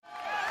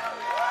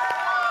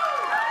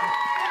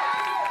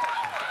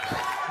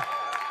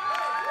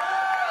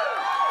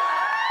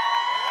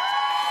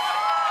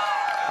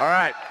All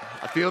right,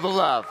 I feel the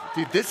love.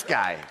 Dude, this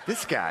guy,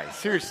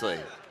 seriously.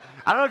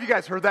 I don't know if you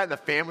guys heard that in the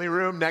family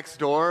room next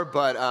door,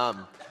 but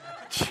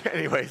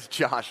anyways,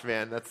 Josh,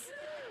 man, that's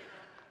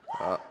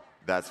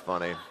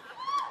funny.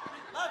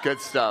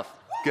 Good stuff.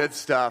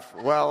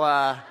 Well,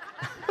 I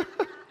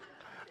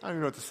don't even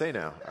know what to say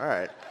now. All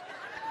right.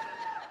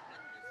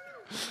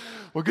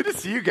 Well, good to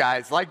see you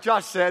guys. Like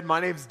Josh said,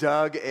 my name's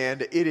Doug,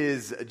 and it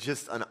is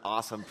just an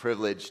awesome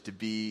privilege to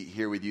be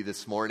here with you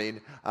this morning.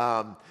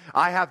 I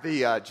have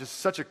just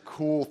such a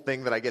cool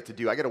thing that I get to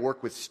do. I get to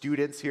work with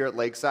students here at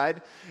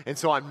Lakeside, and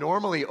so I'm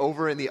normally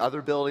over in the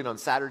other building on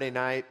Saturday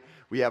night.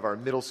 We have our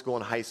middle school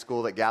and high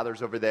school that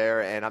gathers over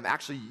there, and I'm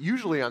actually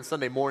usually on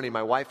Sunday morning,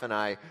 my wife and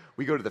I,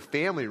 we go to the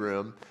family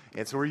room,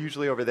 and so we're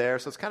usually over there,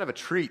 so it's kind of a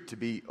treat to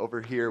be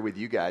over here with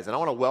you guys. And I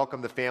want to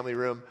welcome the family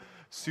room.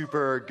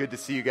 Super good to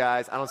see you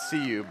guys. I don't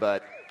see you,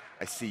 but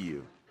I see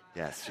you.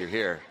 Yes, you're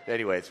here.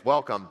 Anyways,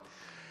 welcome.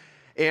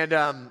 And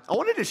I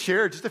wanted to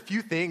share just a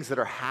few things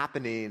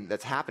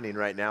that's happening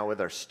right now with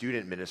our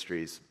student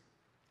ministries.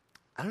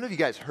 I don't know if you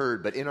guys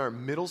heard, but in our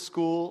middle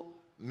school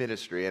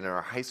ministry and in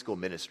our high school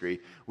ministry,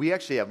 we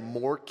actually have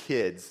more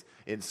kids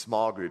in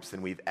small groups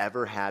than we've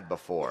ever had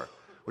before,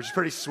 which is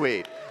pretty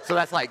sweet. So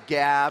that's like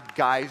Gab,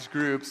 guys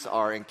groups,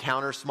 our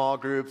encounter small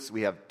groups.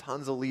 We have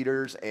tons of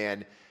leaders,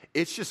 and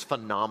it's just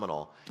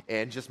phenomenal.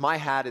 And just my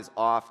hat is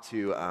off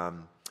to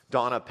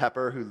Donna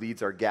Pepper, who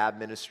leads our Gab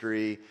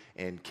ministry,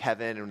 and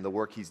Kevin and the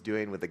work he's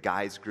doing with the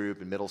guys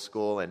group in middle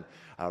school. And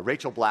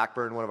Rachel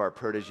Blackburn, one of our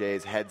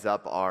proteges, heads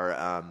up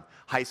our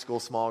high school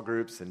small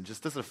groups and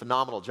just does a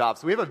phenomenal job.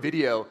 So we have a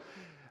video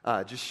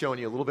just showing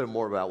you a little bit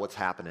more about what's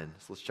happening.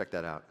 So let's check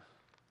that out.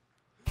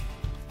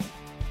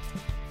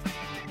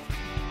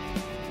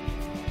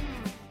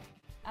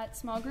 At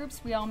small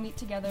groups, we all meet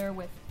together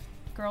with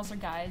girls or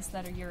guys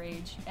that are your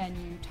age, and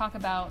you talk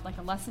about like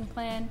a lesson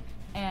plan.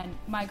 And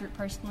my group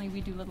personally,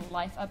 we do little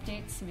life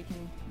updates so we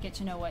can get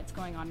to know what's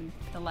going on in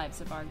the lives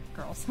of our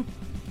girls.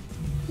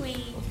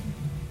 We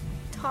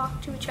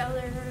talk to each other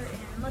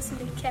and listen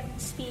to Kevin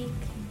speak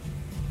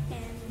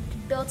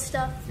and build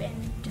stuff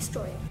and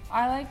destroy it.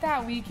 I like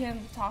that we can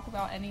talk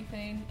about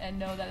anything and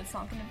know that it's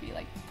not going to be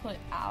like put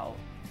out.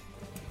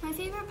 My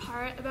favorite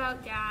part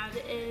about Gab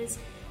is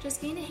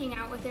just getting to hang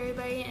out with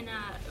everybody in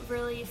a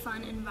really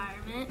fun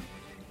environment.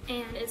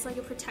 And it's like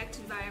a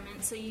protected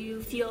environment, so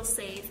you feel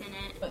safe in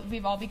it.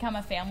 We've all become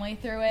a family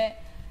through it,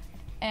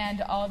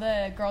 and all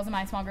the girls in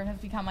my small group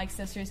have become like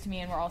sisters to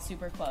me, and we're all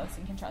super close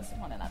and can trust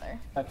one another.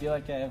 I feel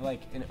like I have like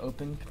an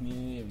open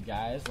community of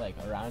guys like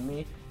around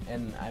me,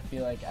 and I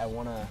feel like I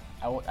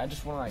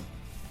just want to like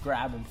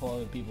grab and pull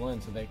other people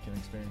in so they can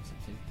experience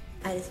it too.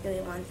 I just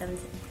really want them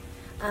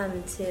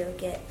to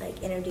get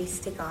like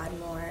introduced to God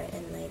more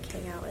and like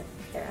hang out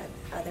with their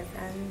other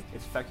friends.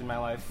 It's affected my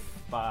life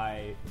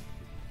by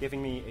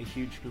giving me a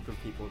huge group of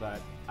people that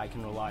I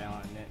can rely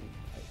on and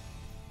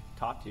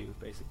talk to,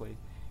 basically.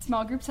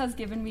 Small groups has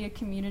given me a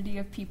community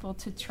of people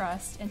to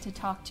trust and to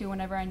talk to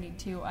whenever I need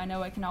to. I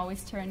know I can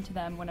always turn to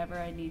them whenever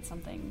I need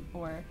something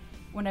or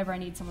whenever I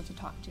need someone to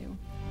talk to.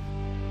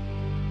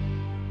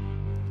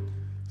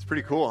 It's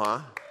pretty cool,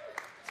 huh?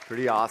 It's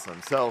pretty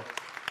awesome. So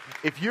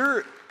if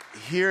you're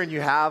here and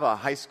you have a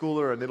high schooler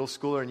or a middle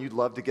schooler and you'd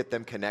love to get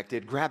them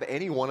connected, grab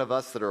any one of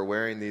us that are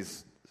wearing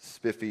these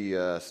spiffy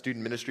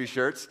student ministry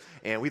shirts,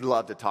 and we'd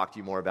love to talk to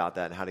you more about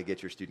that and how to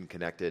get your student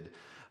connected.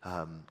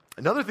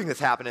 Another thing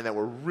that's happening that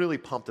we're really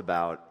pumped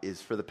about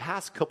is for the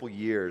past couple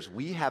years,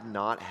 we have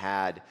not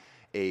had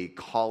a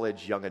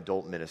college young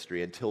adult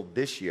ministry until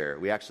this year.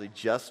 We actually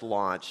just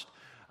launched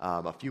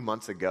a few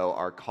months ago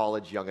our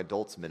college young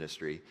adults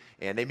ministry,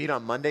 and they meet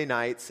on Monday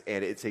nights,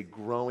 and it's a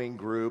growing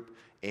group.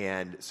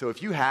 And so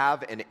if you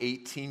have an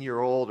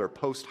 18-year-old or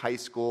post-high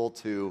school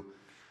to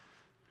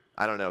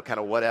I don't know, kind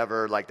of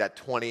whatever, like that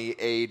 20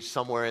 age,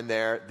 somewhere in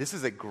there. This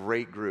is a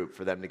great group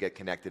for them to get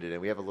connected in,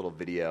 and we have a little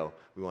video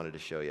we wanted to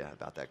show you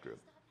about that group.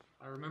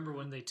 I remember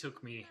when they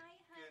took me.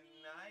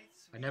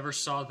 I never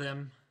saw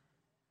them.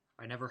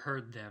 I never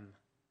heard them.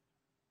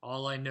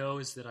 All I know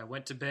is that I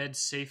went to bed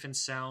safe and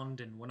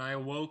sound, and when I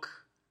awoke,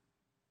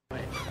 I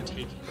had been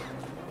taken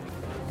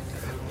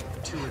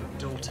to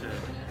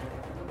adulthood.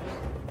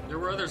 There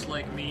were others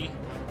like me.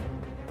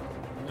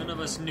 None of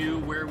us knew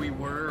where we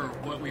were or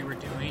what we were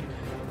doing.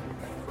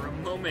 For a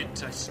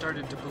moment, I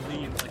started to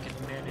believe I could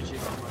manage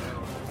it on my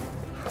own.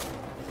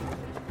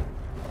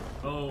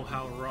 Oh,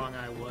 how wrong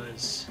I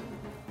was.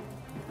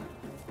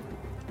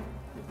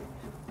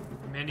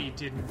 Many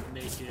didn't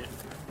make it.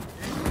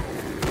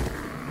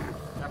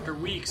 After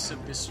weeks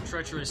of this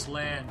treacherous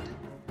land,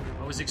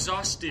 I was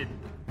exhausted,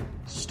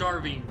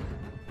 starving.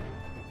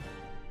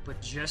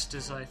 But just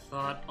as I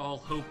thought all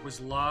hope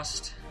was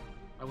lost,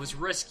 I was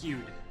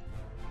rescued.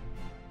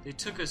 They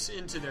took us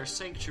into their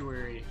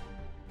sanctuary.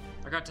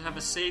 I got to have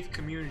a safe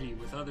community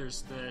with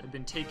others that had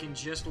been taken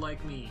just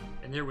like me,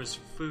 and there was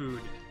food.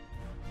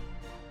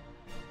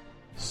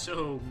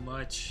 So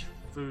much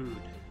food.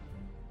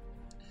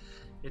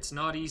 It's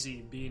not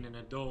easy being an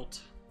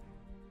adult,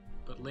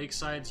 but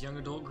Lakeside's young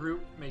adult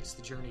group makes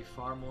the journey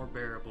far more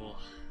bearable.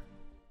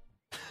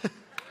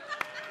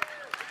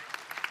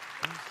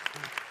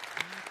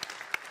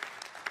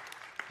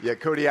 Yeah,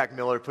 Kodiak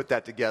Miller put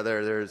that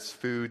together. There's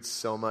food,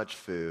 so much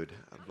food.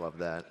 I love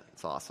that.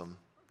 It's awesome.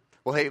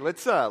 Well, hey,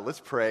 let's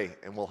pray,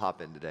 and we'll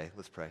hop in today.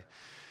 Let's pray.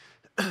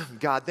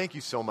 God, thank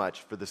you so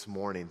much for this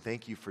morning.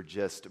 Thank you for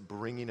just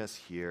bringing us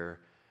here.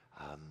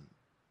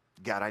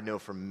 God, I know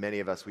for many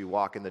of us, we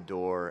walk in the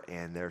door,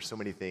 and there are so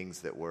many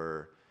things that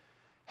we're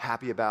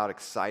happy about,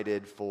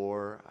 excited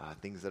for,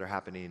 things that are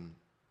happening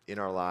in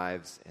our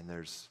lives. And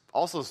there's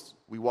also,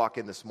 we walk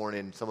in this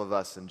morning, some of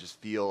us, and just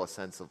feel a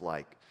sense of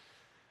like,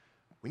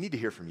 we need to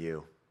hear from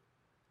you.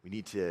 We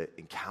need to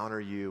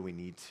encounter you. We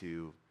need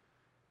to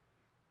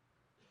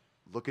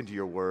look into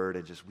your word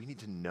and just, we need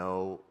to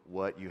know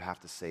what you have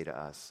to say to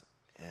us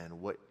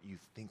and what you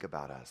think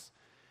about us.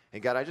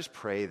 And God, I just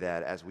pray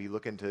that as we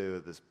look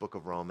into this book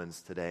of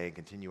Romans today and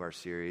continue our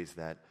series,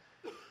 that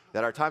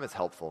our time is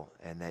helpful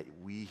and that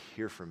we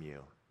hear from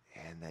you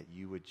and that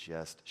you would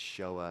just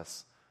show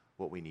us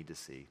what we need to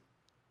see.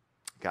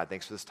 God,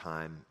 thanks for this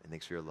time and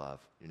thanks for your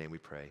love. In your name we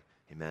pray.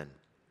 Amen.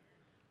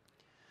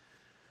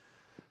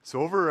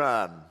 So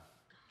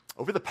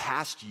over the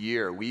past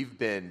year, we've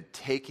been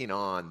taking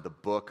on the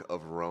book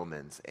of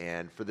Romans.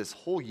 And for this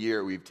whole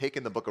year, we've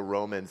taken the book of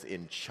Romans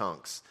in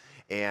chunks.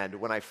 And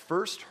when I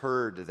first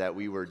heard that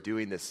we were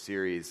doing this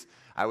series,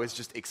 I was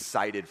just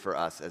excited for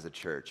us as a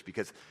church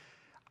because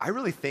I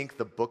really think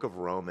the book of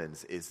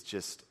Romans is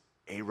just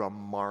a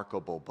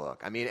remarkable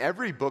book. I mean,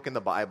 every book in the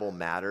Bible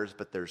matters,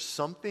 but there's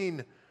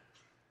something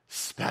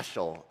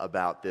special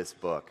about this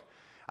book.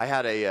 I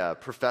had a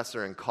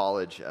professor in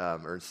college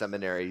or in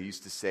seminary who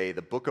used to say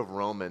the book of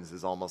Romans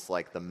is almost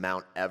like the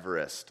Mount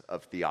Everest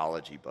of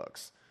theology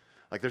books.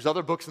 Like there's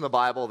other books in the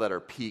Bible that are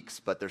peaks,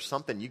 but there's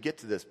something, you get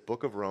to this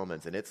book of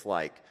Romans and it's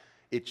like,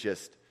 it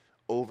just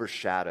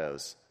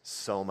overshadows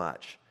so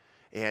much.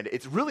 And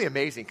it's really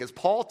amazing because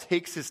Paul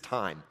takes his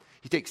time.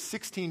 He takes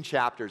 16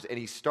 chapters and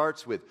he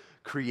starts with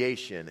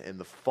creation and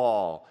the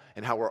fall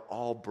and how we're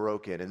all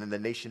broken, and then the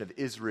nation of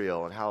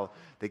Israel and how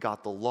they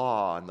got the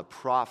law and the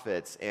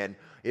prophets, and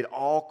it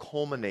all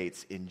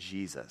culminates in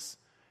Jesus,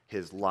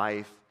 his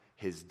life,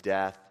 his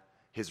death,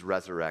 his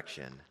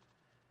resurrection.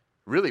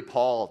 Really,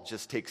 Paul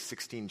just takes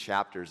 16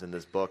 chapters in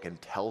this book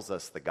and tells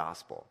us the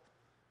gospel.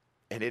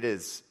 And it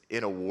is,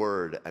 in a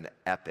word, an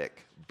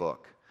epic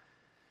book.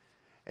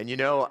 And you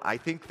know, I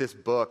think this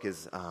book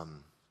is,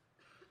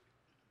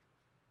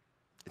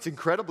 it's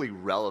incredibly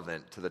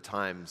relevant to the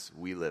times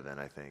we live in,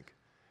 I think.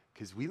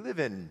 Because we live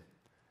in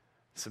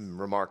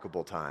some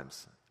remarkable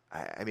times.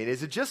 I mean,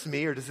 is it just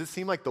me, or does it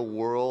seem like the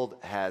world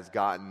has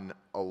gotten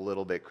a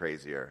little bit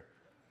crazier?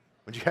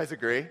 Would you guys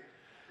agree?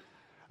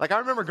 Like, I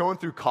remember going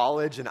through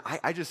college, and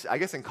I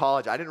guess in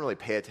college, I didn't really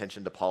pay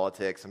attention to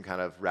politics. I'm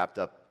kind of wrapped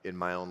up in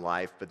my own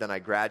life. But then I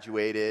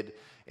graduated,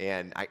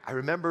 and I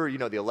remember, you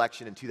know, the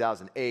election in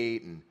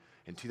 2008 and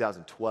in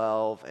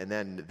 2012. And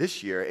then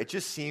this year, it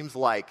just seems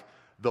like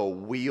the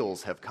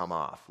wheels have come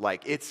off.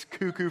 Like, it's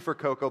cuckoo for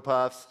Cocoa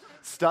Puffs.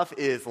 Stuff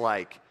is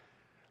like,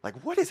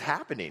 what is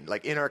happening,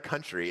 like, in our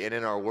country and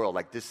in our world?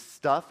 Like, this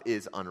stuff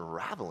is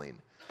unraveling.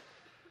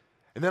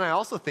 And then I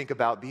also think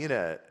about being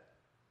a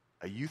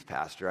youth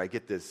pastor. I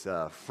get this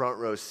front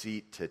row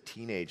seat to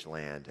teenage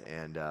land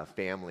and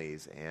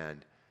families,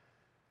 and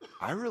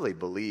I really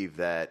believe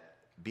that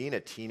being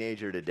a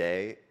teenager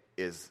today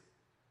is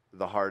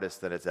the hardest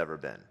that it's ever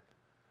been.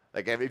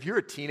 Like, if you're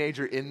a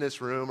teenager in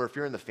this room or if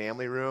you're in the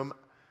family room,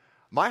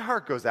 my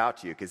heart goes out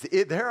to you because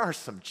there are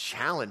some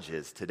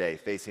challenges today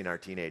facing our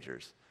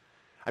teenagers.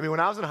 I mean, when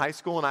I was in high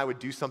school and I would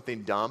do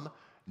something dumb,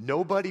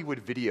 nobody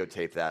would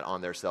videotape that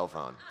on their cell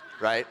phone,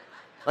 right?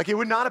 Like, it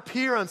would not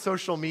appear on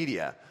social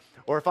media.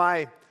 Or if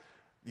I,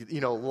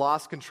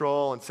 lost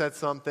control and said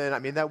something, I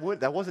mean, that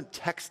wasn't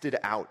texted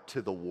out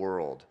to the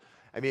world.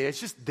 I mean, it's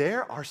just,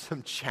 there are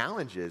some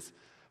challenges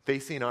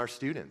facing our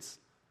students.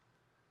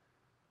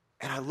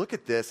 And I look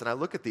at this, and I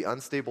look at the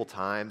unstable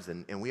times,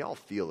 and we all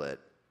feel it.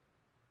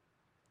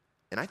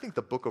 And I think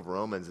the book of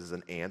Romans is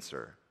an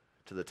answer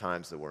to the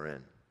times that we're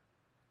in.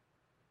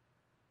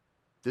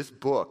 This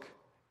book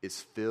is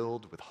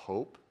filled with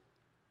hope,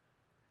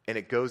 and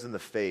it goes in the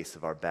face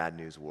of our bad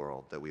news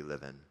world that we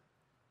live in.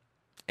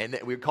 And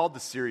we called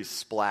the series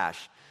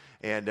Splash,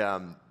 and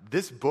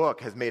this book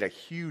has made a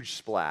huge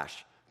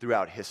splash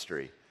throughout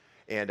history.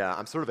 And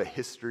I'm sort of a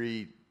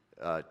history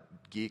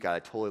geek. I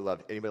totally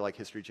love, anybody like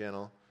History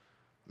Channel?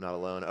 I'm not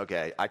alone.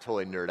 Okay, I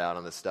totally nerd out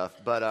on this stuff.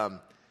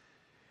 But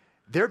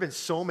there have been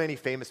so many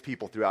famous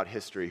people throughout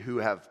history who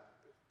have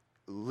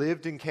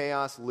lived in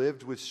chaos,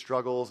 lived with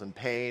struggles and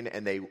pain,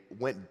 and they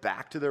went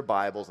back to their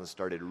Bibles and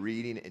started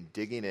reading and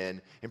digging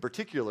in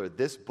particular,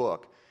 this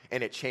book,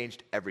 and it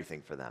changed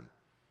everything for them.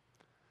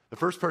 The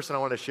first person I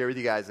want to share with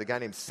you guys is a guy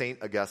named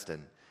St.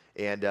 Augustine.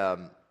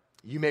 And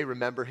you may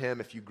remember him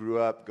if you grew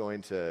up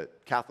going to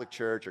Catholic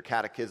church or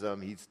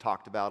catechism. He's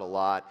talked about a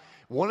lot.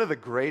 One of the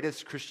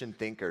greatest Christian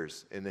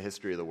thinkers in the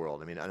history of the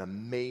world. I mean, an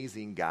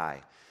amazing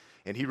guy.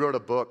 And he wrote a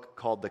book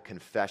called The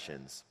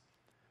Confessions,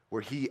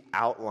 where he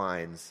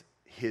outlines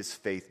his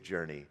faith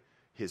journey,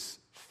 his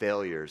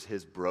failures,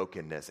 his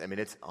brokenness. I mean,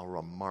 it's a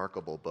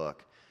remarkable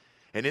book.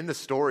 And in the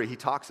story, he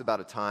talks about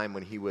a time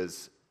when he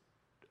was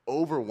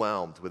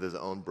overwhelmed with his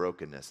own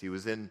brokenness. He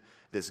was in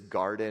this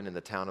garden in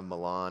the town of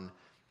Milan,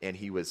 and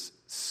he was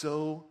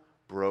so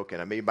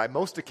broken. I mean, by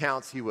most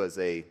accounts, he was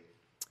I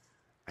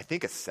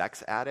think a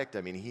sex addict.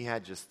 I mean, he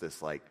had just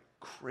this like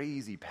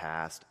crazy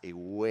past, a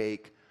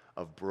wake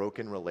of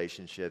broken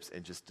relationships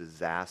and just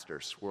disaster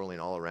swirling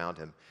all around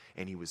him.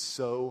 And he was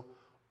so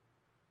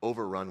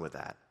overrun with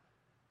that.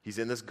 He's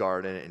in this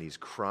garden and he's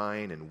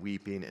crying and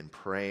weeping and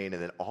praying.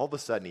 And then all of a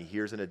sudden he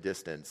hears in a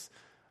distance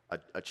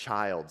a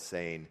child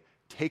saying,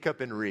 "Take up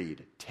and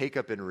read, take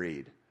up and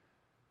read."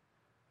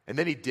 And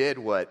then he did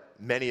what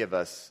many of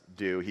us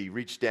do. He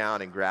reached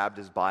down and grabbed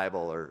his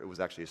Bible, or it was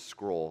actually a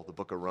scroll, the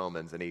book of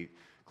Romans, and he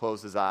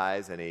closed his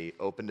eyes and he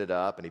opened it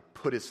up and he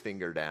put his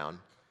finger down.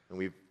 And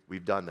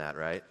we've done that,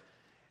 right?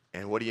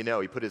 And what do you know?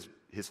 He put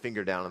his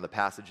finger down on the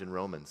passage in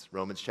Romans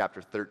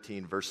chapter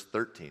 13, verse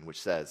 13,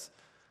 which says,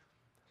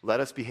 "Let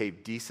us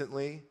behave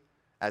decently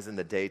as in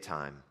the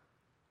daytime,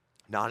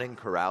 not in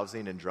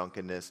carousing and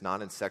drunkenness,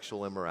 not in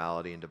sexual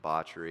immorality and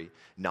debauchery,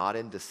 not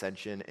in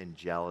dissension and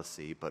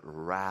jealousy, but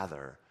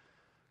rather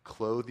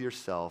clothe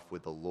yourself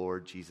with the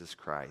Lord Jesus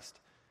Christ,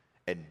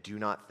 and do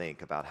not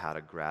think about how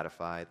to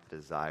gratify the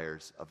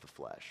desires of the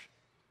flesh."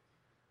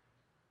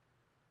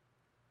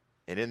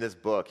 And in this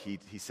book, he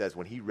says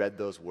when he read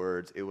those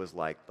words, it was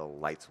like the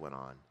lights went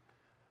on,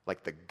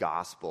 like the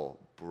gospel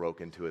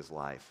broke into his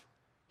life.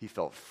 He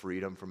felt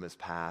freedom from his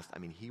past. I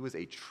mean, he was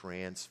a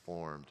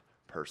transformed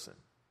person.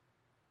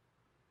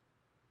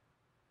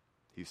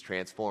 He was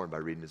transformed by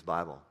reading his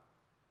Bible.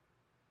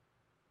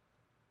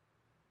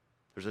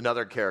 There's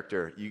another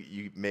character,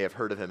 you may have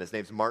heard of him. His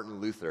name's Martin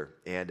Luther,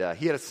 and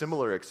he had a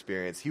similar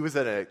experience. He was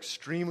an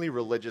extremely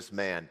religious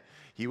man.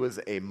 He was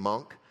a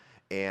monk,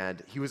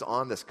 and he was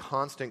on this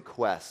constant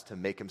quest to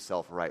make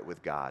himself right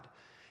with God.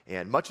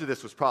 And much of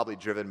this was probably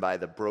driven by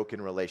the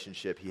broken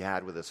relationship he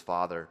had with his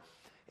father.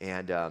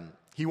 And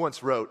he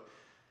once wrote,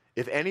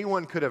 "If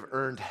anyone could have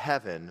earned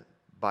heaven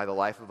by the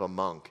life of a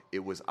monk, it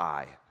was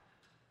I."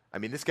 I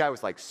mean, this guy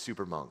was like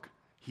super monk.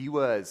 He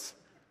was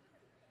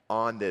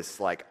on this,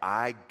 like,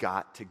 I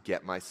got to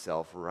get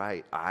myself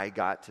right. I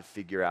got to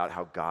figure out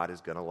how God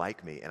is going to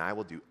like me, and I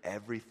will do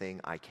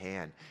everything I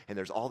can. And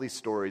there's all these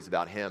stories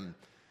about him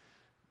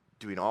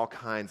doing all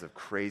kinds of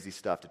crazy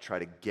stuff to try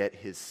to get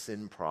his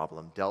sin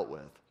problem dealt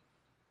with.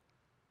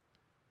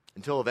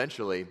 Until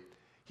eventually,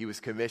 he was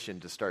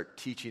commissioned to start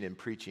teaching and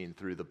preaching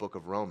through the book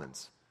of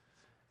Romans.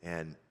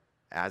 And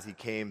as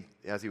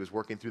he was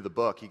working through the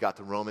book, he got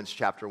to Romans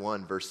chapter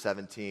 1, verse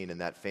 17,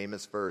 and that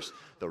famous verse,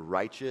 "The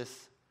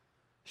righteous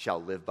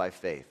shall live by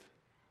faith."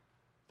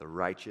 The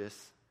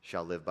righteous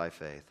shall live by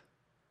faith.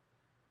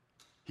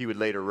 He would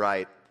later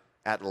write,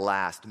 "At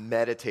last,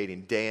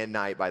 meditating day and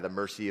night by the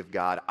mercy of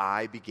God,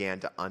 I began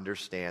to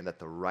understand that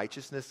the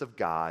righteousness of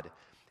God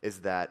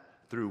is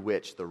that through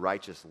which the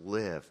righteous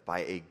live by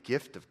a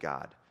gift of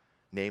God,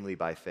 namely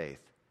by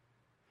faith.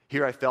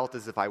 Here I felt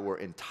as if I were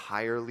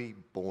entirely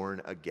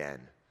born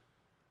again."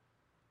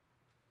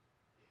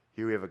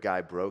 Here we have a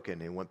guy broken,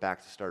 and he went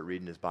back to start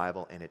reading his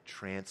Bible, and it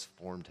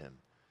transformed him,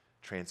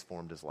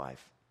 transformed his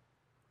life.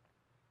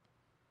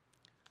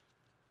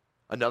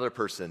 Another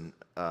person,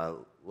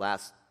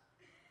 last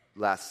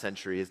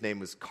century, his name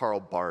was Karl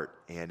Barth,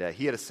 and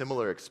he had a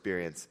similar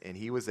experience, and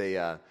he was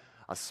a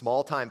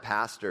small-time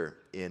pastor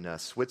in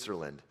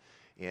Switzerland.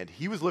 And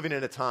he was living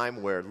in a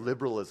time where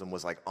liberalism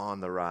was like on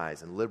the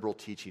rise, and liberal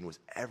teaching was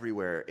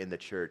everywhere in the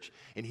church.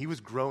 And he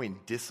was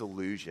growing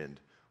disillusioned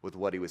with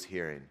what he was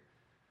hearing.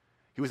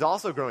 He was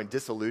also growing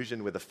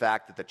disillusioned with the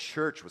fact that the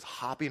church was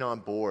hopping on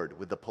board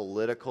with the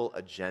political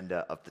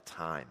agenda of the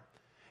time.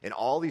 And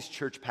all these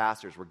church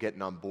pastors were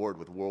getting on board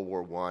with World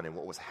War I and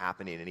what was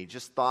happening. And he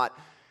just thought,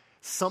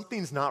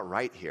 something's not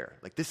right here.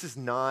 Like, this is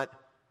not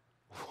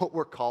what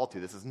we're called to.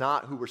 This is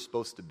not who we're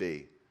supposed to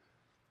be.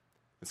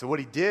 And so what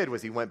he did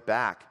was he went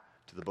back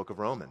to the book of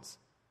Romans.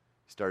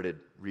 He started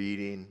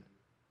reading,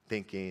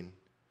 thinking,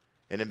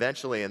 and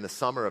eventually in the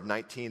summer of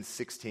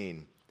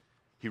 1916,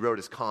 he wrote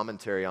his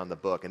commentary on the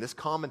book. And this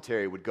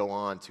commentary would go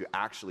on to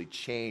actually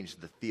change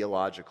the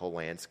theological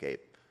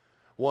landscape.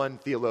 One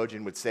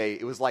theologian would say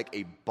it was like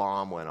a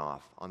bomb went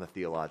off on the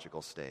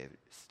theological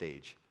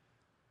stage.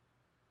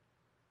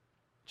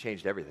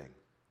 Changed everything.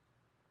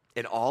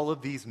 And all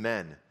of these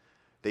men,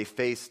 they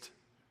faced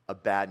a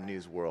bad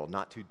news world,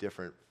 not too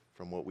different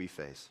from what we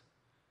face.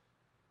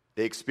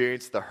 They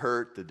experienced the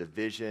hurt, the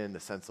division, the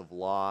sense of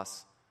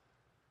loss,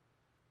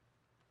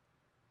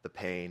 the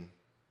pain,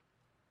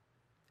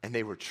 and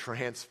they were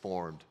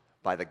transformed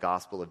by the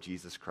gospel of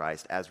Jesus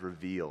Christ as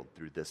revealed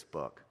through this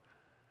book.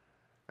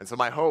 And so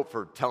my hope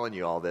for telling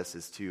you all this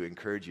is to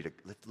encourage you to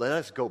let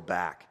us go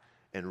back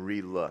and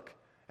re-look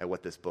at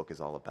what this book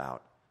is all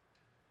about.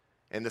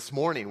 And this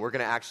morning, we're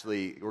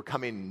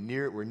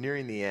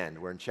nearing the end.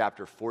 We're in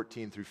chapter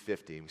 14 through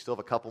 15. We still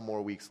have a couple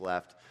more weeks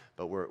left,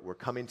 but we're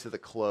coming to the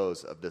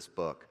close of this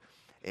book.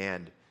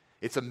 And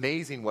it's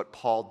amazing what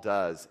Paul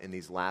does in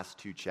these last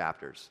two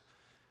chapters.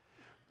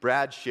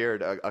 Brad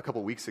shared a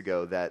couple weeks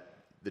ago that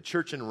the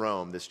church in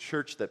Rome, this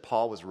church that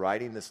Paul was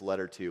writing this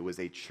letter to, was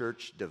a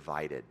church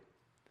divided.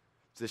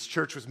 This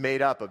church was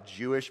made up of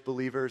Jewish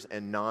believers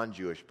and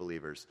non-Jewish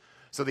believers.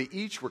 So they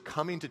each were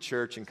coming to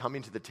church and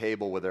coming to the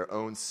table with their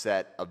own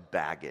set of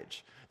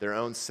baggage, their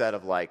own set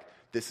of like,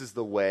 this is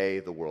the way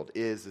the world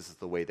is, this is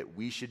the way that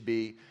we should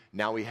be.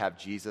 Now we have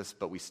Jesus,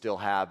 but we still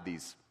have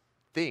these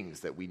things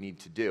that we need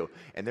to do.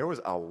 And there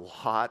was a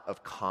lot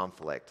of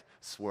conflict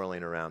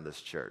swirling around this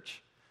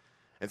church.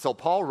 And so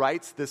Paul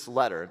writes this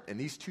letter, in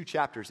these 2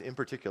 chapters in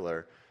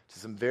particular, to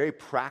some very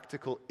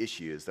practical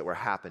issues that were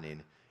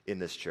happening in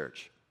this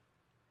church.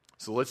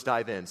 So let's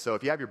dive in. So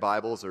if you have your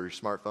Bibles or your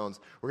smartphones,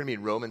 we're going to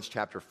be in Romans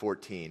chapter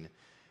 14, and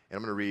I'm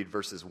going to read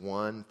verses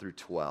 1 through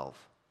 12.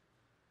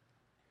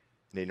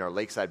 And in our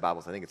Lakeside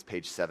Bibles, I think it's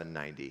page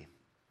 790.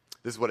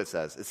 This is what it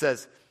says. It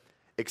says,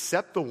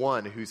 "Except the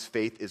one whose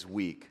faith is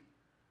weak,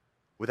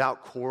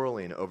 without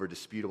quarreling over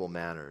disputable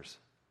matters.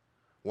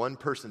 One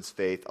person's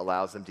faith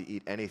allows them to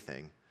eat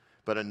anything,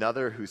 but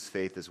another whose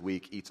faith is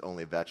weak eats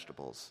only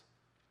vegetables.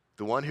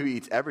 The one who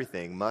eats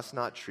everything must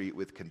not treat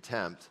with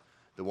contempt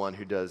the one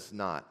who does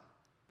not.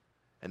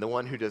 And the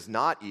one who does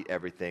not eat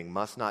everything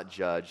must not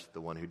judge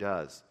the one who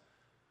does,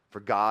 for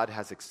God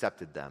has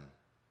accepted them.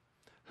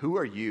 Who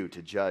are you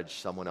to judge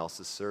someone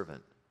else's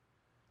servant?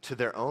 To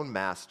their own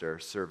master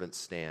servants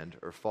stand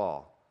or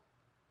fall.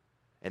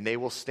 And they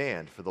will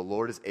stand, for the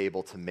Lord is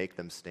able to make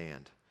them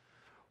stand.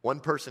 One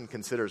person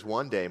considers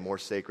one day more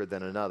sacred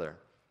than another.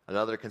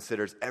 Another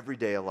considers every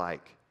day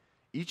alike.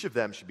 Each of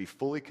them should be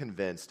fully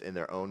convinced in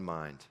their own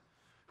mind.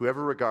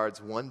 Whoever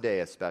regards one day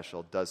as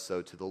special does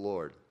so to the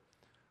Lord.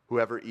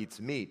 Whoever eats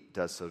meat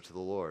does so to the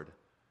Lord,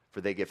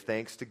 for they give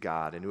thanks to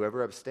God, and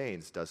whoever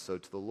abstains does so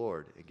to the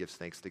Lord and gives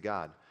thanks to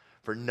God.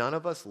 For none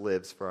of us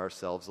lives for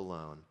ourselves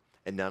alone,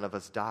 and none of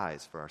us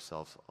dies for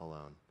ourselves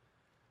alone.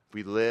 If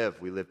we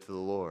live to the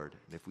Lord,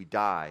 and if we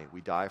die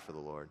for the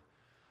Lord.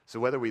 So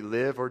whether we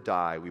live or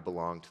die, we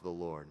belong to the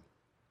Lord.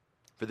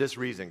 For this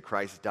reason,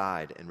 Christ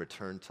died and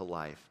returned to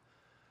life,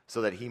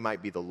 so that he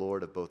might be the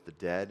Lord of both the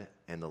dead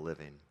and the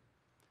living.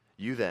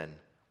 You then,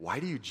 why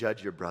do you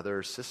judge your brother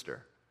or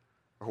sister?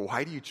 Or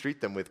why do you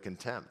treat them with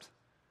contempt?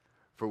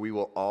 For we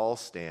will all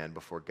stand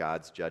before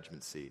God's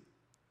judgment seat.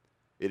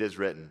 It is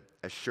written,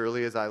 as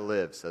surely as I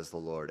live, says the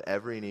Lord,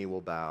 every knee will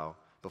bow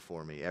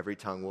before me, every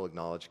tongue will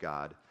acknowledge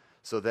God.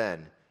 So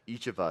then,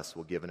 each of us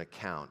will give an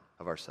account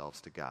of ourselves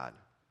to God.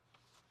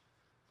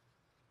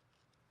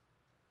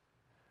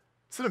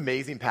 It's an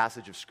amazing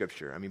passage of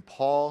Scripture. I mean,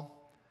 Paul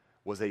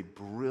was a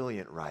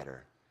brilliant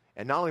writer.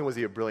 And not only was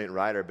he a brilliant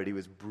writer, but he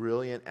was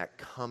brilliant at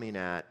coming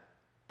at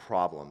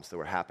problems that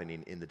were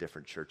happening in the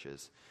different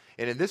churches.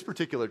 And in this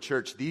particular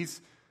church,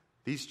 these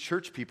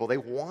church people, they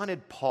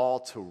wanted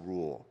Paul to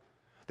rule.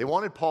 They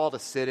wanted Paul to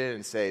sit in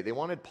and say, they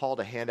wanted Paul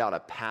to hand out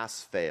a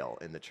pass-fail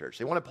in the church.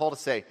 They wanted Paul to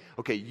say,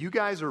 okay, you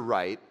guys are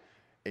right,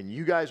 and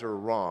you guys are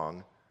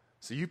wrong,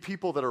 so you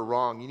people that are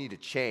wrong, you need to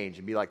change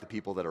and be like the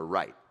people that are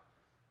right.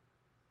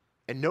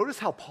 And notice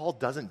how Paul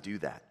doesn't do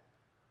that.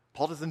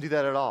 Paul doesn't do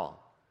that at all.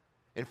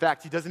 In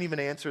fact, he doesn't even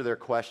answer their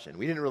question.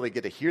 We didn't really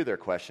get to hear their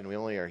question. We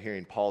only are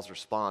hearing Paul's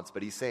response.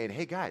 But he's saying,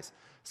 hey, guys,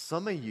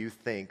 some of you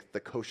think the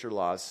kosher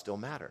laws still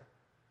matter.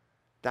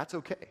 That's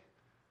okay.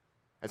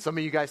 And some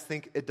of you guys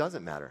think it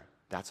doesn't matter.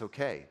 That's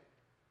okay.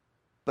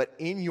 But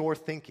in your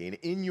thinking,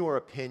 in your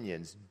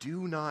opinions,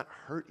 do not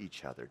hurt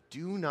each other.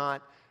 Do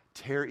not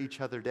tear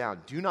each other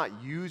down. Do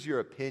not use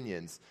your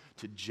opinions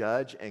to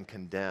judge and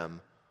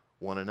condemn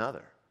one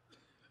another.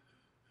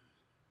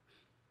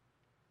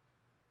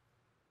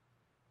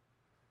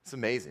 It's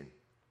amazing.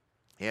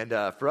 And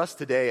for us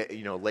today,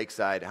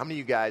 Lakeside, how many of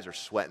you guys are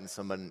sweating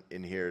someone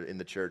in here in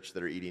the church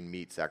that are eating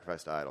meat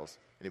sacrificed to idols?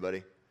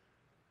 Anybody?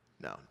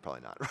 No,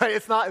 probably not, right?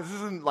 This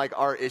isn't like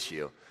our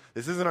issue.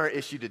 This isn't our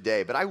issue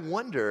today. But I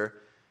wonder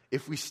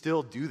if we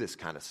still do this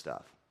kind of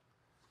stuff.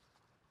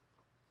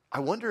 I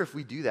wonder if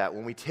we do that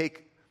when we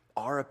take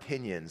our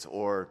opinions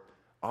or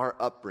our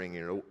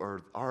upbringing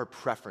or our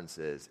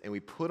preferences and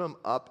we put them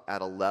up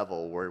at a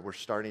level where we're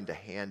starting to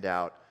hand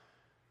out.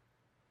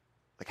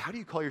 Like, how do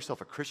you call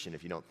yourself a Christian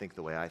if you don't think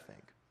the way I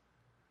think?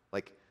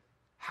 Like,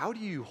 how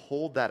do you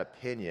hold that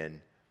opinion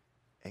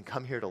and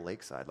come here to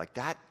Lakeside? Like,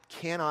 that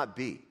cannot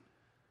be.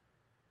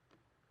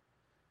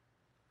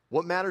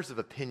 What matters of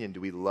opinion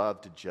do we love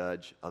to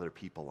judge other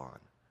people on?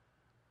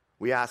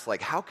 We ask,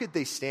 like, how could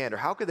they stand or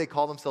how could they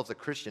call themselves a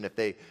Christian if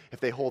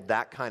they hold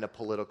that kind of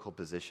political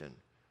position?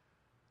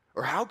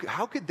 Or how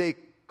could they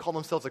call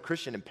themselves a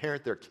Christian and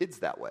parent their kids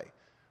that way?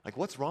 Like,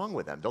 what's wrong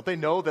with them? Don't they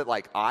know that,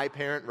 like, I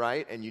parent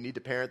right and you need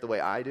to parent the way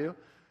I do?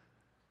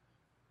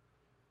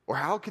 Or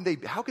how could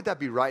that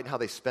be right in how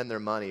they spend their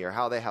money or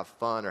how they have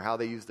fun or how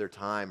they use their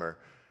time? Or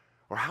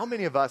how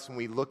many of us, when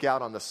we look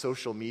out on the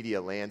social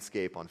media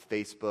landscape on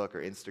Facebook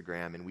or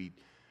Instagram and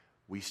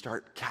we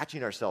start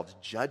catching ourselves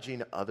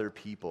judging other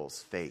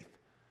people's faith?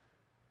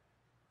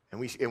 And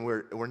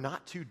we're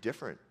not too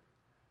different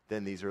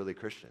than these early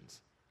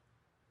Christians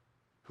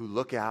who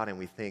look out and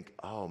we think,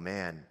 oh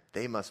man,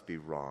 they must be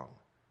wrong.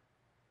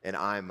 And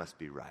I must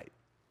be right.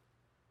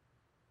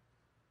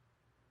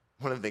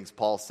 One of the things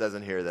Paul says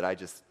in here that I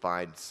just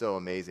find so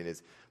amazing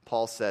is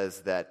Paul says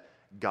that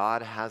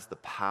God has the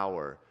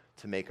power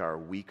to make our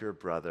weaker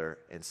brother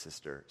and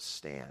sister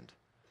stand.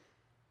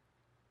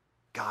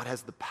 God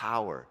has the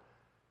power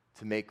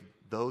to make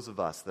those of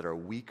us that are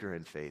weaker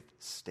in faith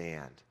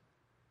stand.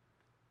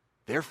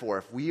 Therefore,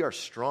 if we are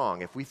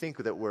strong, if we think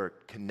that we're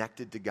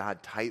connected to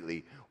God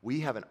tightly, we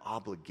have an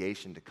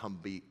obligation to come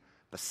be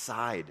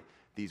beside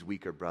these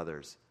weaker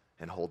brothers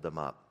and hold them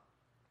up.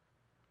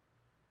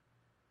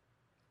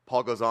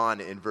 Paul goes on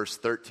in verse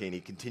 13.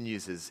 He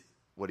continues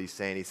what he's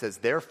saying. He says,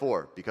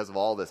 therefore, because of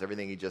all this,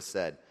 everything he just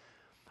said,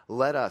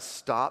 let us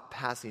stop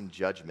passing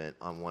judgment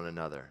on one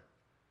another.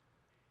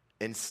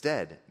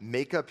 Instead,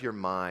 make up your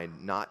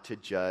mind not to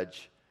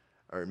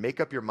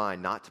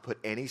put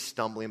any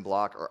stumbling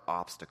block or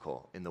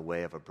obstacle in the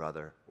way of a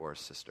brother or a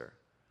sister.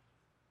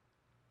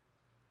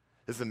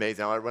 This is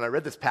amazing. When I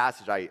read this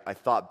passage, I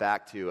thought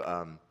back to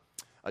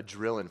a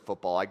drill in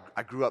football.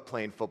 I grew up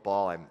playing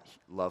football. I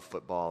love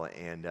football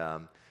and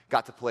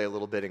got to play a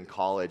little bit in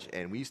college.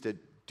 And we used to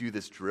do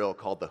this drill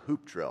called the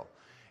hoop drill.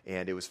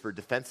 And it was for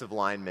defensive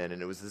linemen,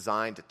 and it was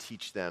designed to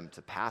teach them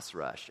to pass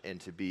rush and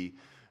to be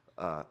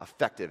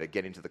effective at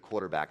getting to the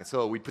quarterback. And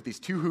so we'd put these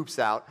two hoops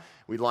out,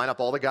 we'd line up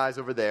all the guys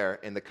over there,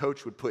 and the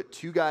coach would put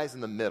two guys in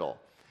the middle,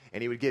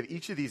 and he would give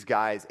each of these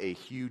guys a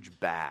huge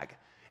bag.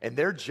 And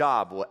their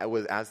job,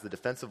 was, as the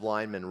defensive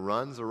lineman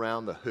runs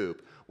around the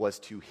hoop, was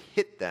to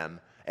hit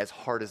them as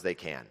hard as they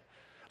can.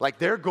 Like,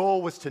 their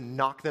goal was to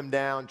knock them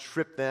down,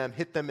 trip them,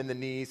 hit them in the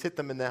knees, hit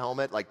them in the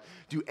helmet, like,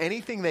 do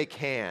anything they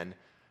can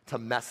to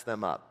mess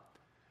them up.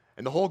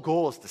 And the whole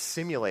goal is to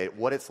simulate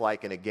what it's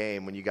like in a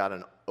game when you got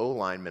an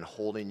O-lineman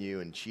holding you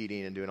and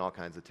cheating and doing all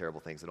kinds of terrible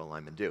things that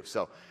O-linemen do.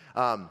 So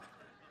I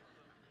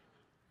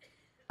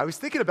was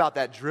thinking about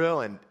that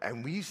drill, and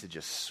we used to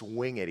just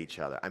swing at each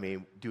other. I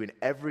mean, doing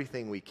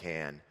everything we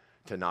can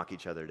to knock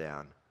each other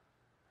down.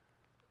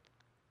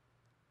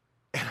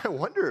 And I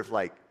wonder if,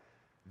 like,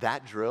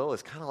 that drill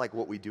is kind of like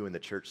what we do in the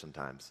church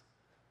sometimes,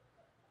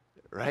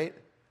 right?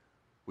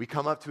 We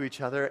come up to each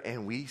other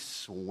and we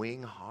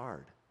swing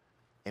hard.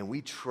 And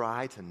we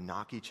try to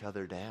knock each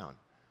other down.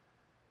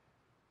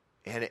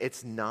 And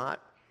it's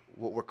not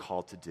what we're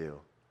called to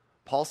do.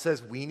 Paul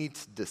says we need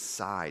to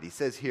decide. He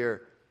says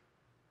here,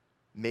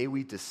 may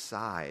we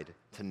decide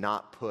to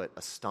not put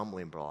a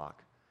stumbling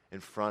block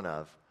in front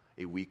of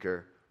a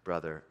weaker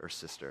brother or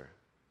sister.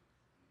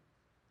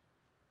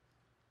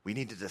 We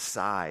need to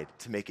decide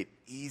to make it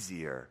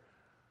easier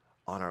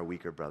on our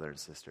weaker brother and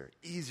sister,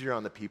 easier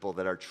on the people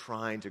that are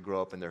trying to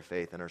grow up in their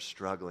faith and are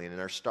struggling and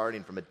are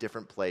starting from a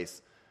different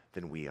place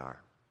than we are.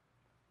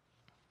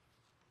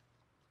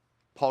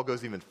 Paul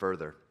goes even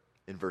further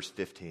in verse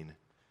 15.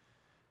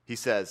 He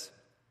says,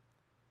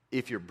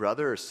 if your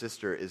brother or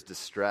sister is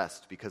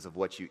distressed because of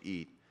what you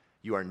eat,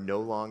 you are no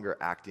longer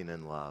acting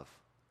in love.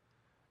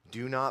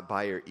 Do not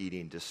by your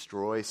eating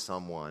destroy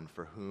someone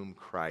for whom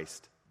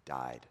Christ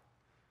died.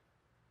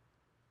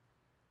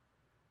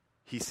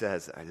 He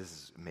says, this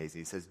is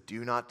amazing, he says,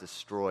 do not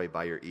destroy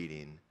by your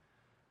eating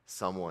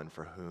someone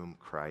for whom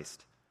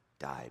Christ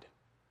died.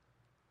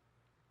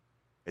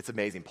 It's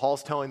amazing.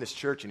 Paul's telling this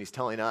church, and he's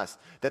telling us,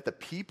 that the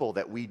people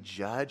that we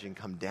judge and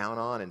come down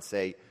on and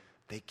say,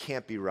 they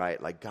can't be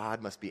right, like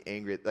God must be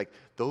angry, like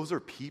those are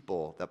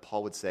people that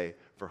Paul would say,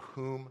 for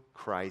whom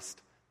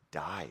Christ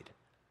died.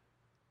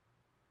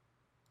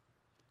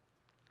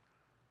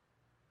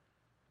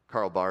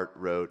 Karl Barth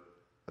wrote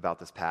about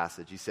this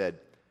passage. He said,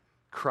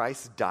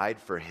 Christ died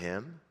for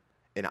him,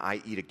 and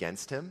I eat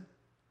against him.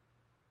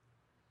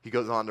 He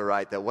goes on to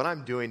write that what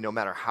I'm doing, no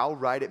matter how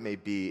right it may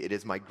be, it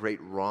is my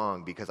great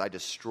wrong because I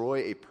destroy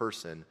a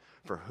person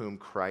for whom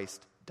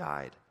Christ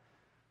died.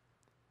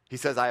 He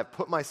says, I have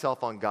put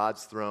myself on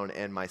God's throne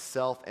and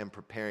myself am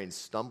preparing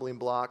stumbling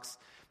blocks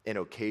and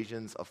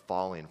occasions of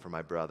falling for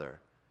my brother.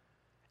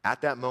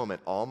 At that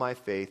moment, all my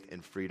faith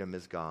and freedom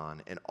is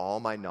gone, and all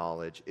my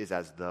knowledge is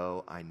as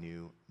though I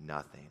knew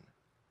nothing.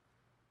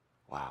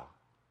 Wow.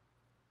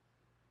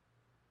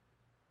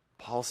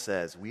 Paul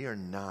says we are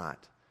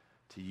not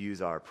to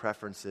use our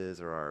preferences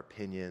or our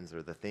opinions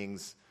or the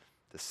things,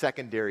 the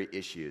secondary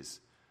issues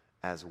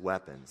as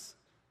weapons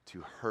to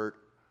hurt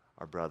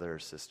our brother or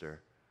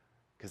sister,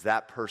 because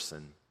that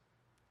person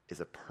is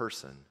a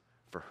person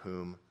for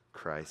whom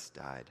Christ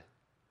died.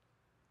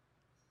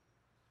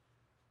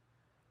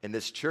 In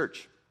this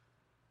church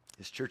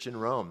in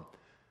Rome,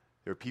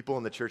 there were people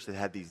in the church that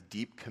had these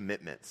deep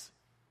commitments,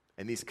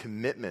 and these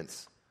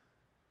commitments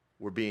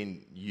were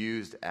being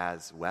used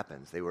as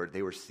weapons. They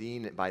were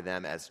seen by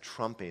them as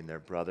trumping their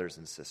brothers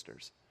and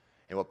sisters.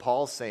 And what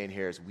Paul's saying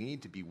here is we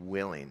need to be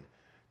willing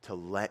to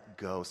let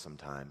go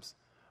sometimes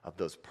of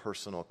those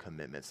personal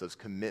commitments, those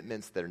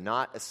commitments that are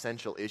not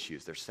essential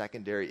issues, they're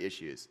secondary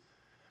issues.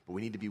 But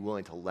we need to be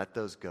willing to let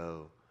those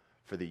go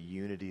for the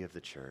unity of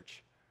the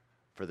church,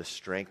 for the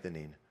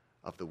strengthening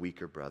of the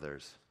weaker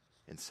brothers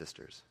and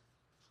sisters.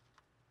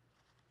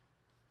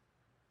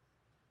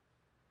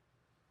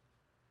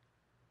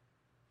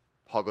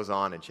 Paul goes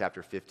on in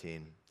chapter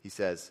 15. He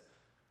says,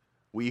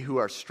 we who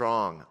are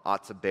strong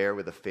ought to bear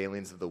with the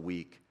failings of the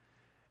weak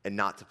and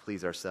not to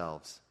please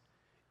ourselves.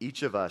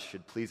 Each of us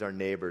should please our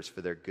neighbors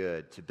for their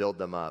good, to build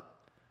them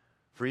up.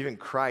 For even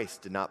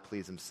Christ did not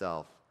please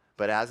himself,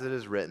 but as it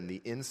is written,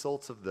 the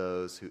insults of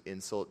those who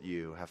insult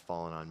you have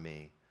fallen on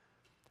me.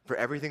 For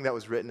everything that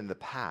was written in the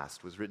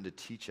past was written to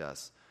teach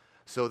us,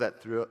 so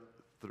that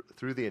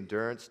through the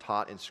endurance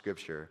taught in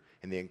Scripture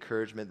and the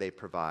encouragement they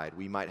provide,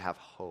 we might have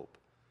hope.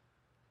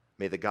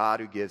 May the God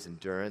who gives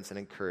endurance and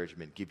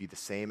encouragement give you the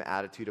same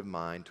attitude of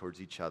mind towards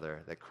each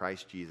other that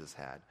Christ Jesus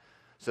had,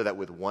 so that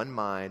with one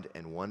mind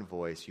and one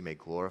voice you may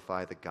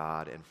glorify the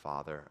God and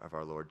Father of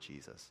our Lord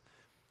Jesus.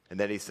 And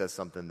then he says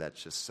something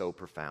that's just so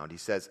profound. He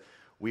says,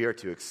 we are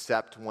to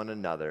accept one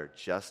another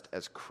just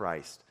as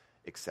Christ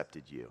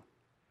accepted you.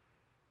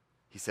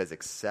 He says,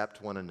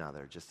 accept one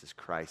another just as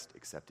Christ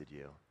accepted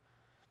you.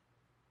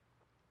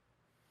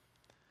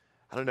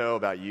 I don't know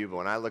about you, but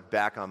when I look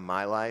back on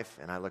my life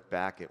and I look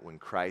back at when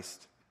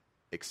Christ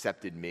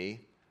accepted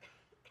me,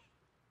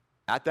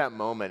 at that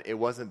moment, it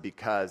wasn't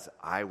because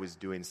I was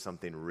doing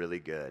something really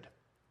good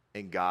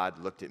and God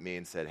looked at me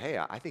and said, hey,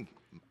 I think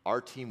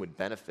our team would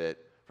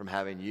benefit from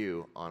having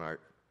you on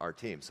our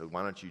team, so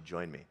why don't you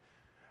join me?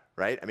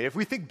 Right? I mean, if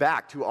we think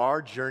back to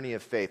our journey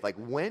of faith, like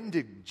when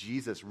did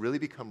Jesus really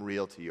become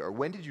real to you? Or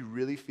when did you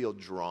really feel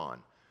drawn?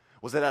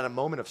 Was it at a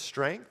moment of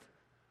strength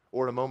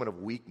or at a moment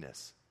of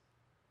weakness?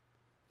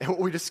 And what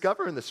we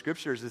discover in the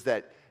Scriptures is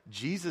that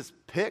Jesus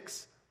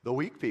picks the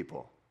weak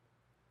people.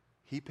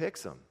 He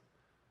picks them.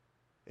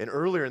 And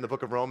earlier in the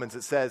book of Romans,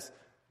 it says,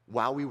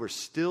 while we were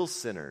still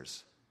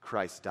sinners,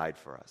 Christ died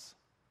for us.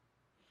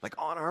 Like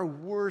on our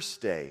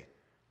worst day,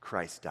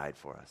 Christ died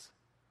for us.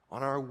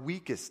 On our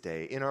weakest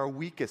day, in our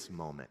weakest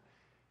moment,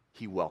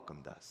 he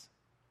welcomed us.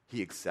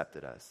 He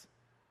accepted us.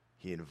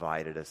 He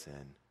invited us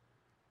in.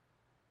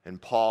 And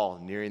Paul,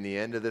 nearing the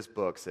end of this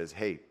book, says,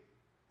 hey,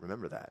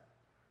 remember that.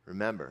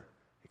 Remember,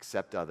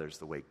 accept others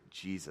the way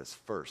Jesus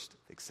first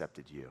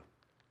accepted you.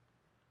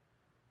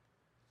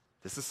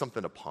 This is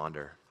something to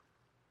ponder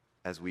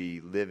as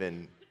we live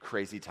in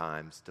crazy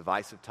times,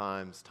 divisive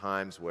times,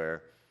 times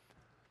where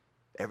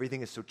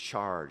everything is so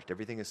charged,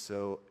 everything is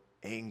so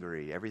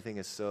angry, everything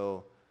is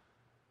so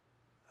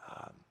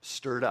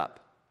stirred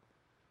up.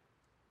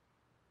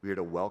 We are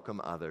to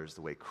welcome others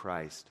the way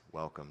Christ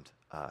welcomed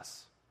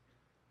us.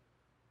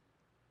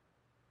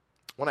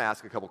 I want to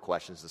ask a couple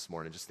questions this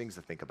morning, just things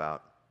to think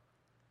about.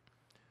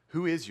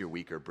 Who is your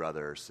weaker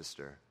brother or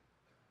sister?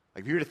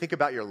 Like if you were to think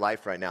about your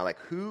life right now, like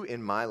who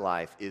in my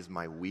life is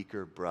my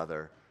weaker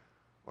brother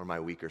or my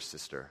weaker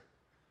sister?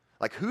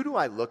 Like who do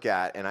I look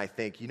at and I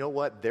think, you know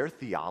what, their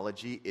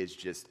theology is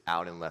just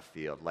out in left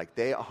field. Like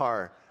they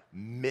are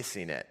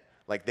missing it.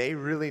 Like they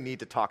really need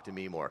to talk to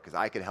me more because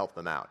I could help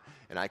them out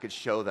and I could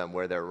show them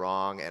where they're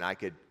wrong and I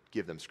could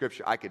give them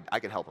scripture. I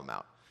could help them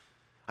out.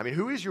 I mean,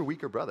 who is your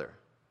weaker brother?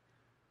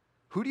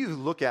 Who do you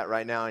look at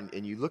right now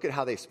and you look at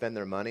how they spend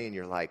their money and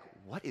you're like,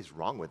 what is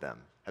wrong with them?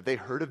 Have they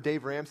heard of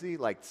Dave Ramsey?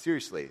 Like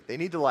seriously, they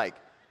need to like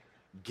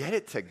get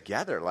it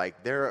together.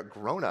 Like they're a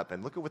grown up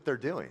and look at what they're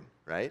doing,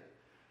 right?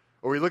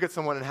 Or we look at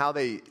someone and how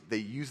they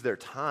use their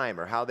time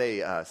or how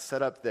they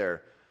set up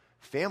their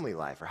family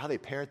life or how they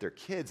parent their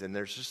kids, and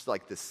there's just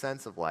like this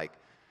sense of like,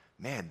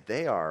 man,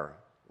 they are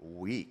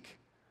weak.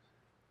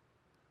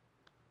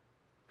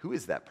 Who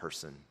is that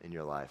person in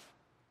your life?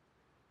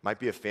 Might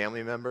be a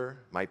family member,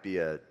 might be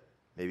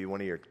maybe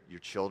one of your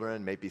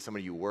children, maybe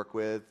somebody you work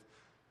with,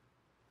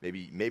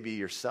 maybe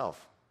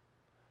yourself.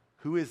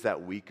 Who is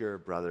that weaker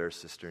brother or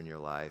sister in your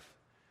life?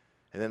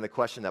 And then the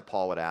question that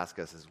Paul would ask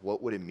us is,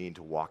 what would it mean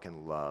to walk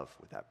in love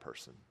with that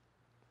person?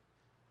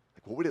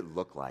 Like, what would it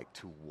look like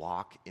to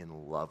walk in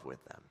love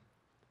with them?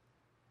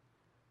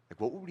 Like,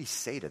 what would we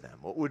say to them?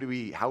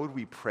 How would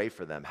we pray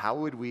for them? How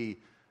would we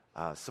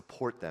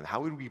support them?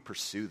 How would we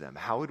pursue them?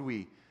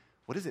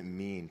 What does it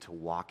mean to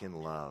walk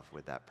in love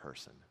with that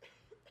person?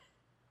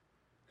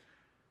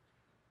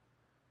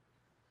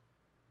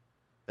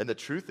 And the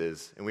truth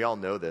is, and we all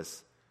know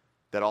this,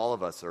 that all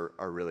of us are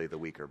really the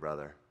weaker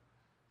brother.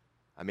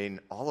 I mean,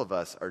 all of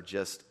us are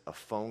just a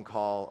phone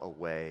call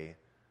away,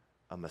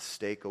 a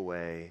mistake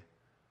away,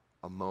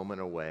 a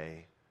moment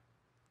away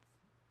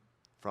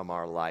from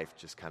our life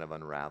just kind of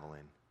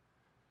unraveling.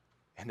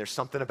 And there's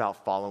something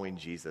about following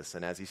Jesus,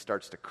 and as he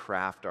starts to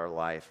craft our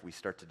life, we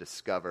start to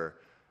discover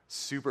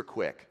super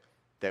quick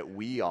that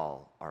we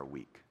all are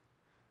weak.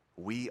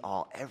 We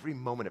all, every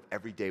moment of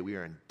every day, we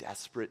are in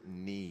desperate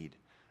need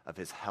of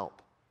his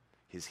help,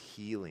 his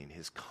healing,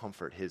 his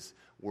comfort, his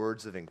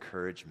words of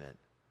encouragement.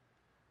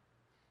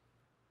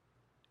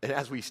 And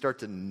as we start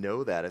to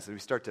know that, as we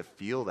start to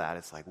feel that,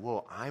 it's like,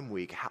 whoa, I'm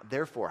weak.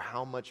 Therefore,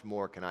 how much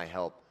more can I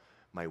help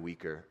my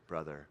weaker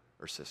brother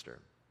or sister?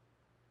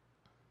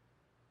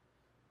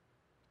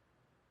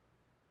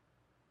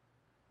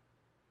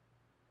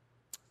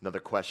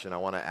 Another question I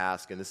want to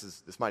ask, and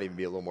this might even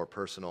be a little more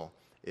personal,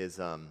 is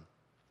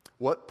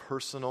what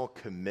personal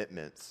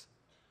commitments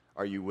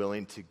are you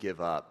willing to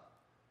give up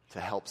to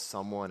help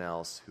someone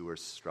else who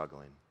is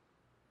struggling?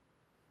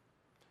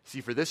 See,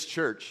 for this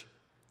church,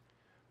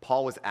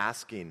 Paul was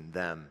asking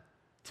them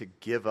to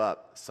give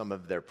up some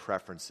of their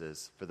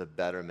preferences for the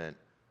betterment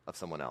of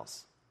someone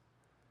else.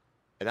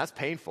 And that's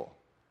painful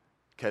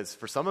Because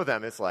for some of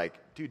them, it's like,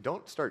 dude,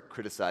 don't start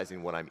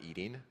criticizing what I'm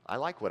eating. I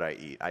like what I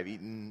eat. I've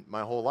eaten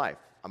my whole life.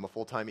 I'm a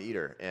full-time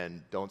eater,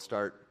 and don't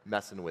start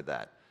messing with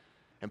that.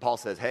 And Paul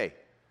says, hey,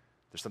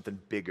 there's something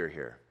bigger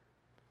here.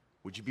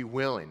 Would you be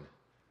willing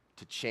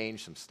to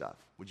change some stuff?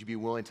 Would you be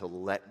willing to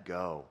let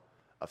go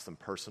of some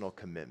personal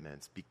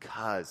commitments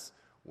because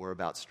we're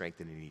about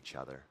strengthening each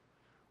other?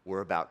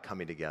 We're about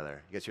coming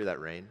together. You guys hear that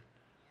rain?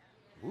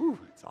 Woo,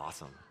 it's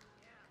awesome.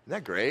 Isn't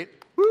that great?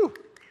 Woo!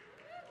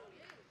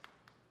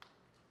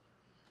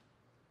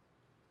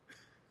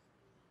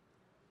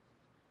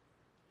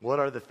 What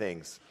are the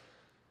things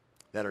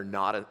that are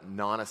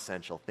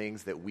non-essential,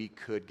 things that we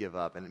could give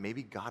up, and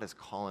maybe God is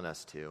calling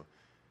us to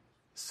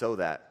so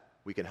that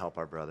we can help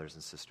our brothers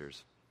and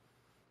sisters?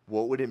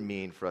 What would it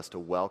mean for us to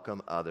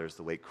welcome others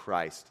the way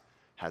Christ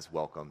has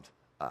welcomed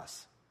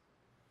us?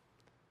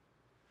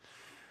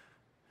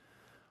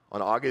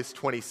 On August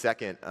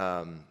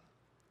 22nd,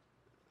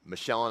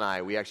 Michelle and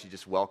I, we actually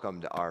just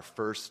welcomed our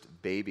first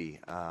baby,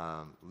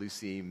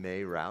 Lucy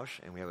May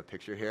Rausch, and we have a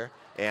picture here.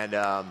 And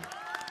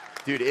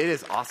dude, it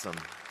is awesome.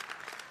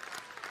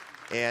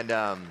 And,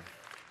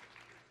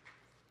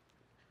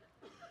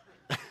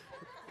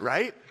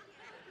 right?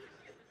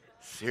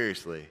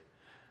 Seriously.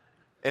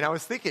 And I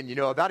was thinking,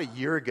 about a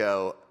year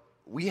ago,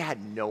 we had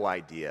no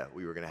idea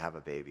we were going to have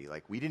a baby.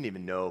 Like, we didn't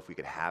even know if we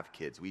could have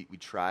kids. We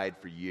tried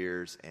for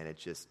years, and it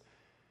just,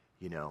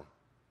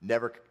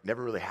 never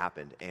really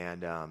happened.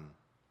 And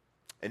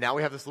now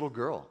we have this little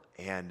girl,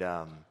 and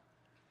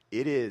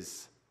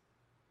it's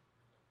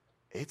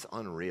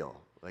unreal.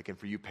 Like, and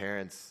for you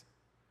parents,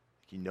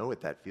 you know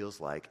what that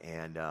feels like.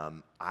 And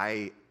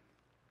I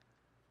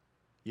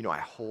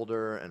hold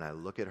her and I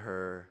look at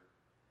her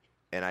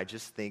and I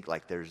just think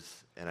like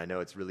and I know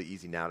it's really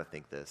easy now to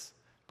think this,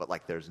 but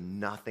like there's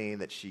nothing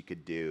that she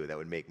could do that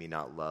would make me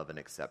not love and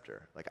accept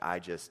her. Like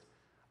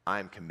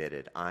I'm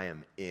committed. I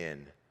am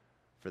in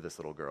for this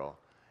little girl.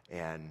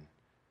 And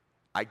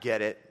I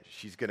get it.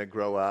 She's going to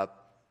grow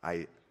up.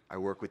 I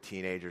work with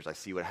teenagers. I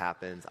see what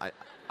happens.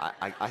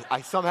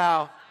 I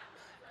somehow...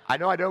 I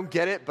know I don't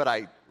get it, but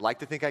I like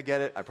to think I get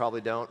it. I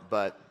probably don't,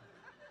 but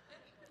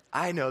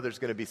I know there's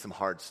going to be some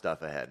hard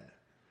stuff ahead.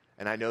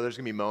 And I know there's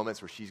going to be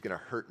moments where she's going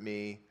to hurt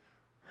me,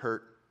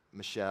 hurt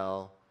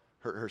Michelle,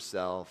 hurt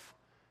herself.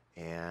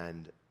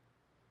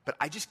 But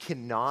I just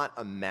cannot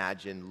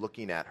imagine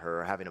looking at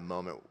her, having a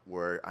moment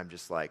where I'm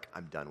just like,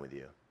 I'm done with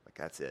you. Like,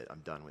 that's it.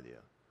 I'm done with you.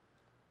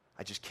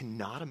 I just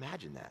cannot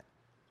imagine that.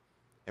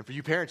 And for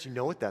you parents, you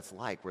know what that's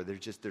like, where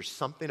there's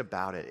something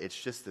about it.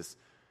 It's just this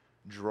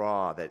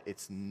draw that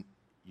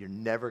you're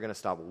never going to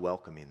stop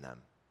welcoming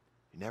them.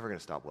 You're never going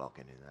to stop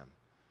welcoming them.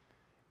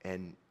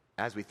 And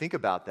as we think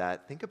about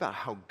that, think about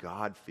how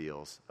God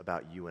feels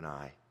about you and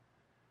I.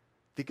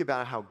 Think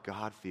about how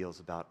God feels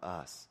about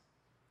us.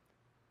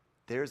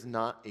 There's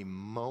not a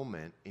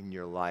moment in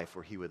your life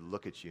where he would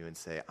look at you and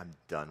say, I'm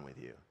done with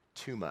you.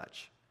 Too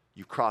much.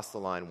 You've crossed the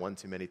line one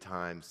too many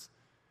times.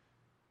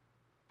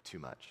 Too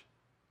much.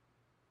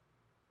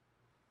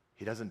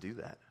 He doesn't do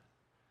that.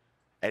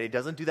 And he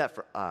doesn't do that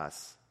for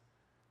us.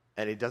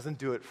 And he doesn't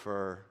do it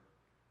for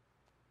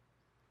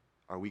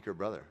our weaker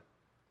brother.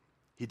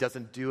 He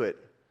doesn't do it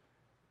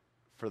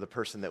for the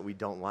person that we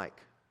don't like,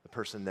 the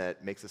person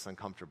that makes us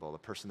uncomfortable, the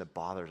person that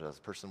bothers us,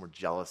 the person we're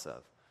jealous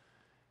of.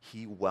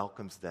 He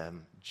welcomes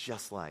them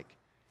just like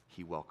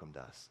he welcomed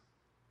us.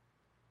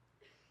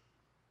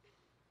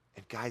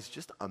 And guys,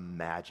 just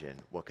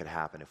imagine what could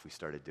happen if we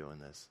started doing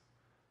this.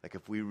 Like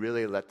if we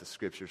really let the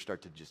scripture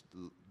start to just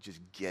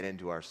get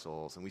into our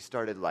souls and we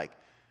started like,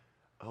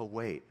 oh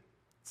wait,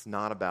 it's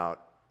not about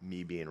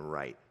me being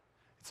right.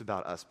 It's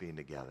about us being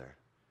together.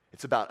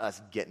 It's about us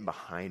getting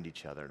behind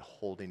each other and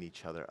holding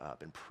each other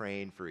up and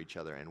praying for each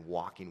other and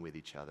walking with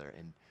each other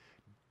and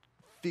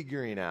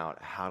figuring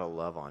out how to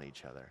love on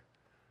each other.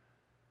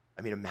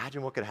 I mean,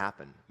 imagine what could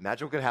happen.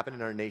 Imagine what could happen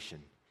in our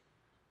nation.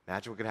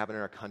 Imagine what could happen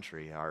in our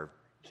country, our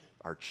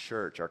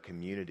church, our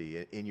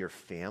community, in your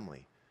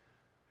family.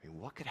 I mean,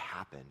 what could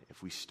happen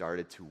if we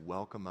started to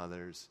welcome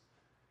others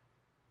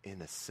in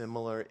a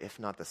similar, if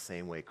not the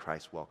same way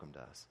Christ welcomed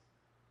us?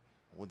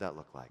 What would that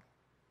look like?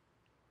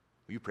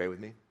 Will you pray with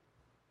me?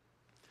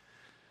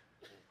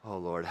 Oh,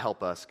 Lord,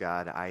 help us,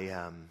 God.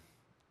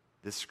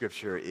 This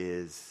scripture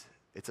it's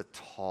a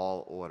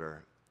tall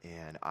order,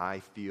 and I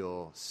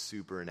feel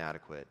super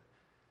inadequate,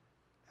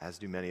 as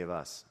do many of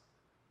us.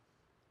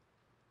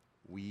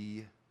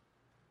 We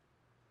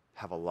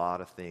have a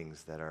lot of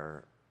things that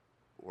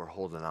we're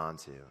holding on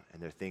to, and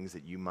they're things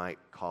that you might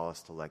call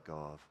us to let go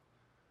of.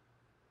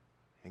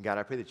 And God,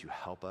 I pray that you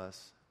help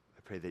us.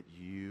 I pray that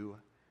you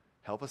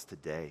help us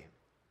today.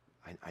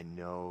 I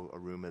know a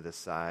room of this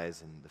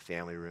size and the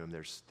family room,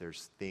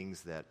 there's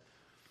things that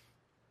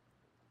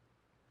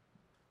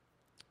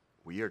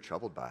we are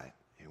troubled by,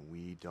 and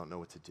we don't know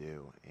what to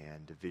do,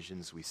 and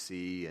divisions we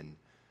see, and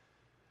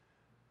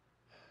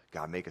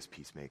God, make us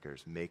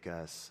peacemakers. Make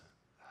us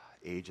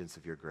agents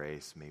of your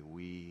grace. May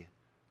we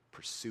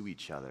pursue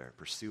each other,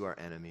 pursue our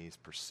enemies,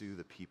 pursue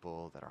the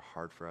people that are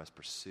hard for us,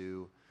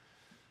 pursue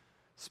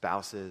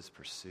spouses,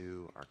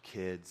 pursue our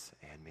kids,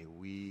 and may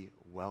we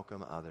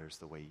welcome others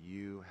the way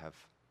you have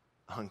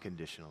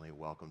unconditionally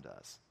welcomed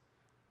us.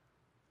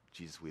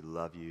 Jesus, we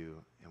love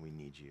you and we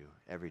need you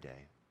every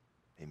day.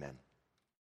 Amen.